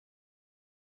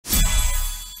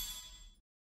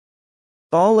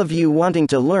All of you wanting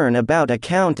to learn about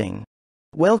accounting.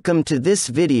 Welcome to this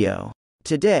video.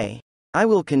 Today, I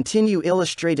will continue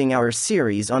illustrating our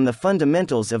series on the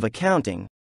fundamentals of accounting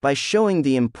by showing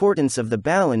the importance of the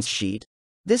balance sheet,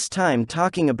 this time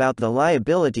talking about the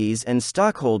liabilities and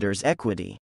stockholders'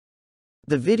 equity.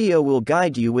 The video will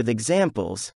guide you with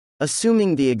examples,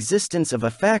 assuming the existence of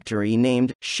a factory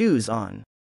named Shoes On.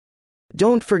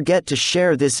 Don't forget to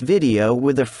share this video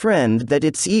with a friend that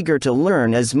it's eager to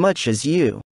learn as much as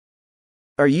you.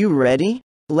 Are you ready?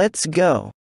 Let's go.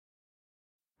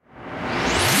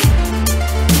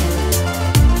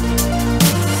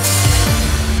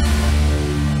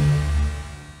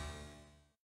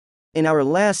 In our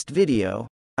last video,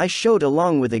 I showed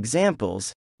along with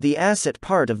examples, the asset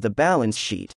part of the balance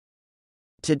sheet.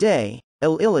 Today,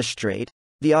 I'll illustrate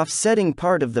the offsetting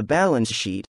part of the balance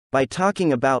sheet by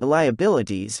talking about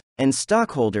liabilities and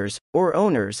stockholders, or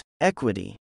owners'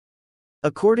 equity.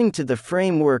 According to the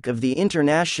framework of the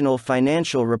International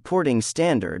Financial Reporting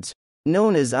Standards,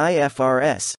 known as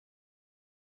IFRS,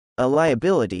 a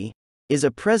liability is a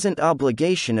present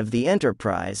obligation of the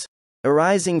enterprise,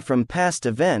 arising from past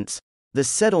events, the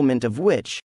settlement of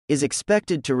which is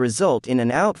expected to result in an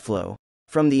outflow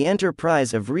from the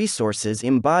enterprise of resources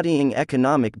embodying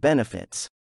economic benefits.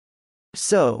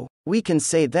 So, we can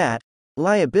say that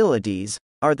liabilities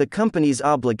are the company's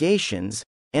obligations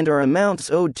and are amounts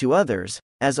owed to others,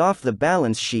 as off the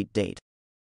balance sheet date.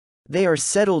 They are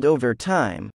settled over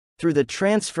time through the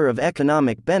transfer of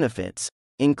economic benefits,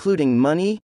 including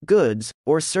money, goods,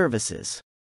 or services.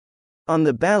 On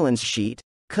the balance sheet,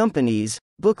 companies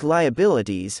book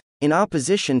liabilities in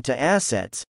opposition to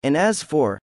assets, and as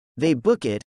for, they book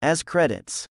it as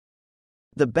credits.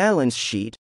 The balance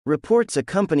sheet reports a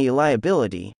company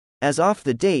liability, as off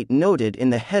the date noted in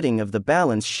the heading of the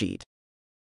balance sheet.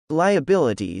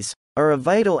 Liabilities are a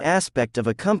vital aspect of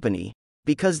a company,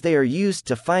 because they are used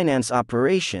to finance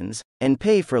operations and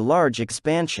pay for large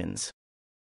expansions.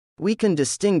 We can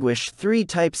distinguish three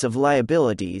types of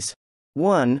liabilities.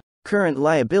 1. Current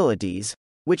liabilities,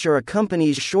 which are a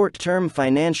company's short-term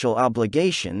financial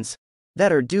obligations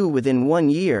that are due within 1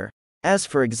 year, as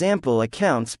for example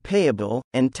accounts payable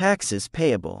and taxes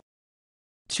payable.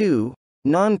 2.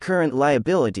 Non-current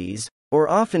liabilities, or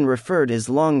often referred as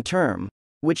long-term,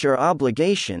 which are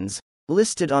obligations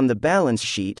listed on the balance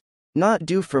sheet, not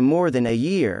due for more than a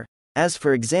year, as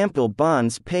for example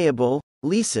bonds payable,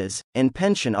 leases, and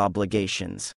pension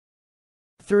obligations.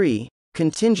 3.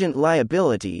 Contingent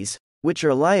liabilities, which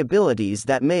are liabilities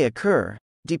that may occur,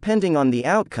 depending on the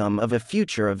outcome of a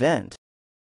future event.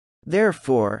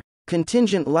 Therefore,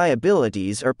 contingent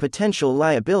liabilities are potential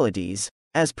liabilities,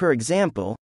 as per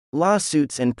example,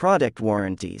 lawsuits and product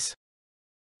warranties.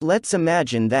 Let's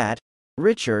imagine that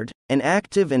Richard, an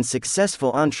active and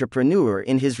successful entrepreneur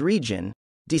in his region,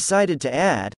 decided to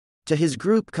add to his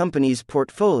group company's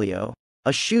portfolio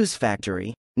a shoes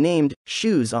factory named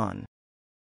Shoes On.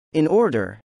 In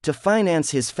order to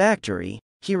finance his factory,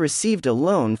 he received a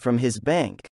loan from his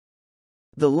bank.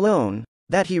 The loan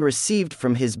that he received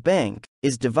from his bank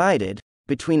is divided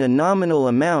between a nominal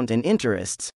amount and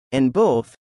interests, and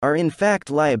both are in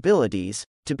fact liabilities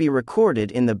to be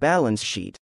recorded in the balance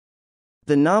sheet.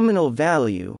 The nominal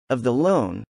value of the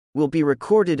loan will be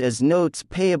recorded as notes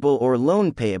payable or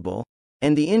loan payable,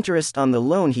 and the interest on the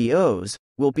loan he owes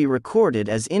will be recorded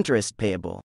as interest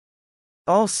payable.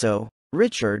 Also,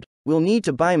 Richard will need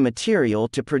to buy material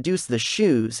to produce the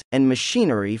shoes and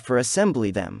machinery for assembly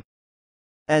them.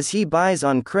 As he buys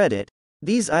on credit,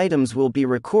 these items will be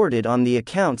recorded on the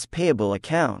accounts payable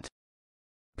account.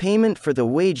 Payment for the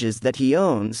wages that he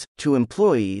owns to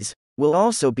employees will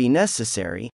also be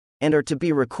necessary and are to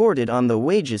be recorded on the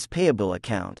wages payable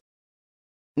account.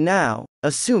 Now,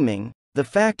 assuming the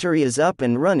factory is up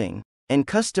and running and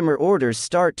customer orders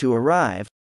start to arrive,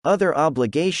 other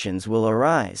obligations will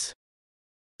arise.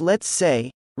 Let's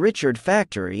say Richard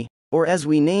Factory, or as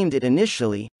we named it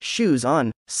initially, Shoes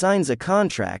On, signs a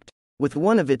contract with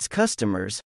one of its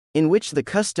customers, in which the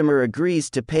customer agrees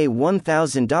to pay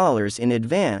 $1,000 in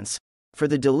advance for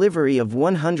the delivery of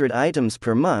 100 items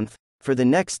per month for the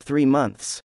next 3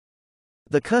 months.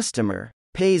 The customer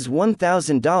pays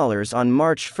 $1,000 on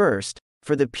March 1st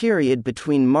for the period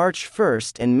between March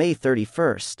 1st and May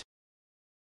 31st.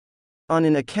 On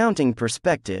an accounting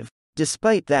perspective,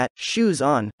 despite that Shoes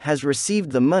On has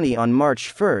received the money on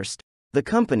March 1st, the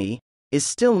company is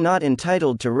still not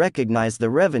entitled to recognize the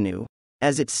revenue,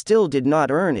 as it still did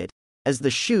not earn it, as the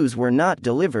shoes were not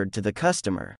delivered to the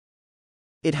customer.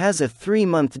 It has a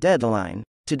 3-month deadline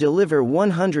to deliver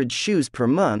 100 shoes per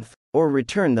month, or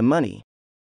return the money.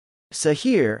 So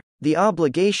here, the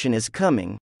obligation is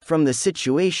coming from the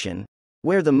situation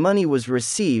where the money was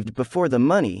received before the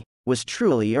money was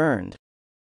truly earned.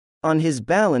 On his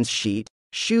balance sheet,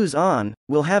 Shoes On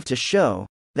will have to show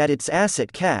that its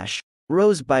asset cash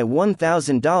rose by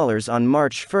 $1,000 on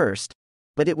March 1st,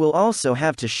 but it will also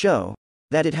have to show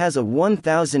that it has a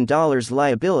 $1,000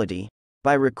 liability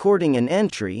by recording an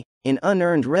entry in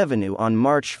unearned revenue on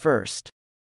March 1st.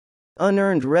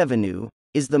 Unearned revenue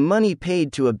is the money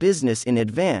paid to a business in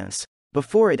advance,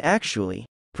 before it actually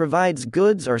provides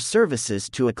goods or services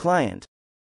to a client.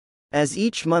 As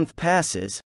each month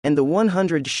passes, and the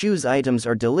 100 shoes items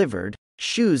are delivered,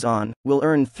 Shoes On will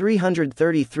earn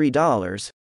 $333,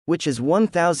 which is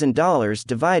 $1,000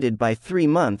 divided by 3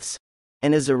 months,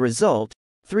 and as a result,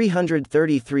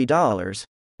 $333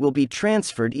 will be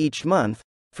transferred each month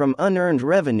from unearned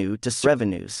revenue to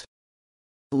revenues.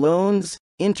 Loans,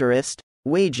 interest,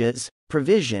 wages,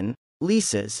 provision,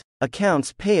 leases,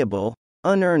 accounts payable,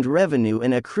 unearned revenue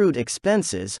and accrued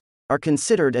expenses are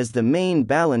considered as the main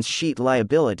balance sheet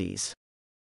liabilities.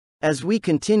 As we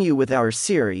continue with our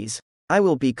series, I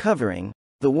will be covering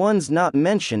the ones not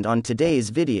mentioned on today's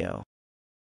video.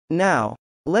 Now,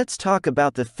 let's talk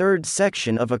about the third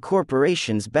section of a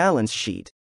corporation's balance sheet.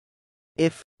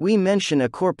 If we mention a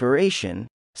corporation,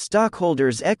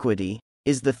 stockholders' equity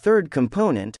is the third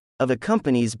component of a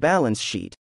company's balance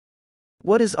sheet.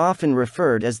 What is often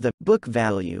referred as the book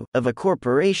value of a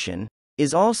corporation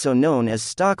is also known as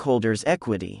stockholders'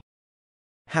 equity.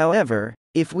 However,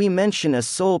 if we mention a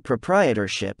sole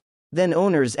proprietorship, then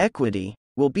owner's equity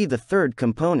will be the third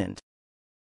component.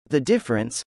 The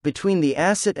difference between the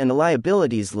asset and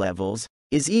liabilities levels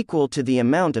is equal to the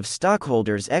amount of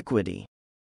stockholders' equity.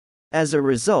 As a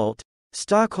result,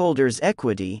 stockholders'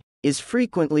 equity is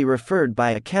frequently referred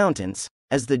by accountants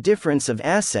as the difference of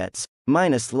assets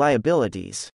minus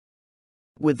liabilities.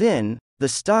 Within the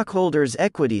stockholders'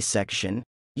 equity section,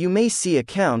 you may see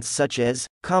accounts such as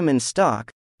common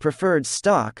stock, preferred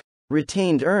stock,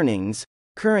 retained earnings,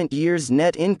 current year's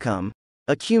net income,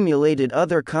 accumulated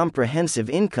other comprehensive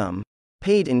income,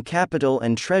 paid in capital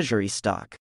and treasury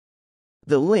stock.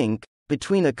 The link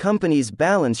between a company's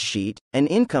balance sheet and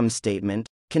income statement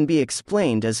can be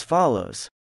explained as follows.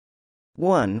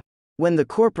 1. When the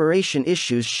corporation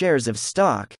issues shares of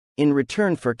stock in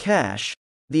return for cash,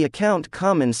 the account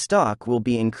common stock will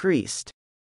be increased.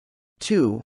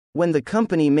 2. When the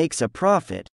company makes a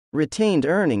profit, retained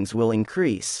earnings will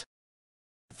increase.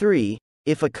 3.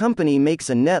 If a company makes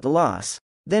a net loss,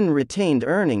 then retained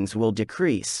earnings will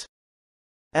decrease.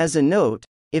 As a note,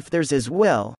 if there's as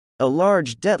well a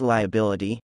large debt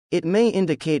liability, it may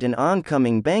indicate an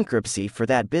oncoming bankruptcy for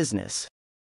that business.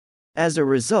 As a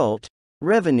result,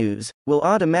 revenues will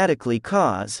automatically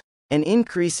cause an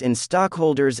increase in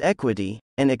stockholders' equity,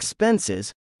 and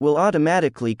expenses will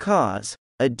automatically cause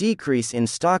a decrease in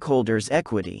stockholders'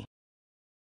 equity.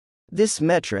 This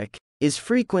metric is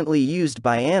frequently used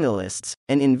by analysts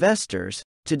and investors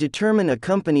to determine a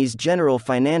company's general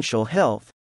financial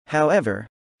health. However,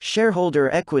 shareholder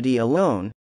equity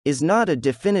alone is not a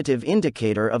definitive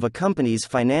indicator of a company's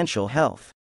financial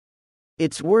health.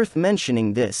 It's worth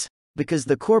mentioning this because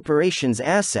the corporation's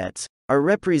assets are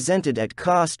represented at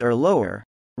cost or lower,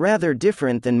 rather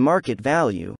different than market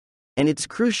value, and it's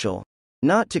crucial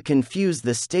not to confuse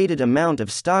the stated amount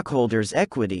of stockholders'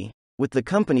 equity with the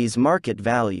company's market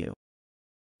value.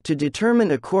 To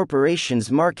determine a corporation's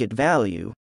market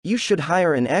value, you should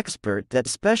hire an expert that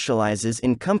specializes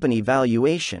in company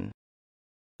valuation.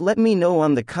 Let me know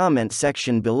on the comment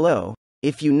section below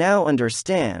if you now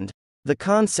understand the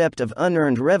concept of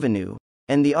unearned revenue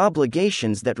and the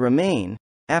obligations that remain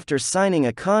after signing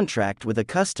a contract with a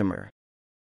customer.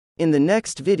 In the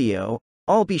next video,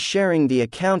 I'll be sharing the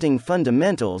accounting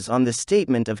fundamentals on the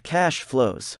statement of cash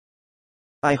flows.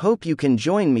 I hope you can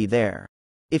join me there.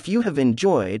 If you have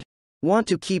enjoyed, want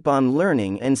to keep on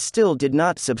learning and still did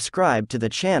not subscribe to the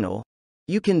channel,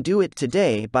 you can do it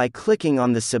today by clicking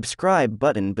on the subscribe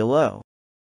button below.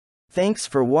 Thanks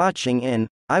for watching and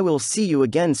I will see you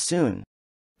again soon.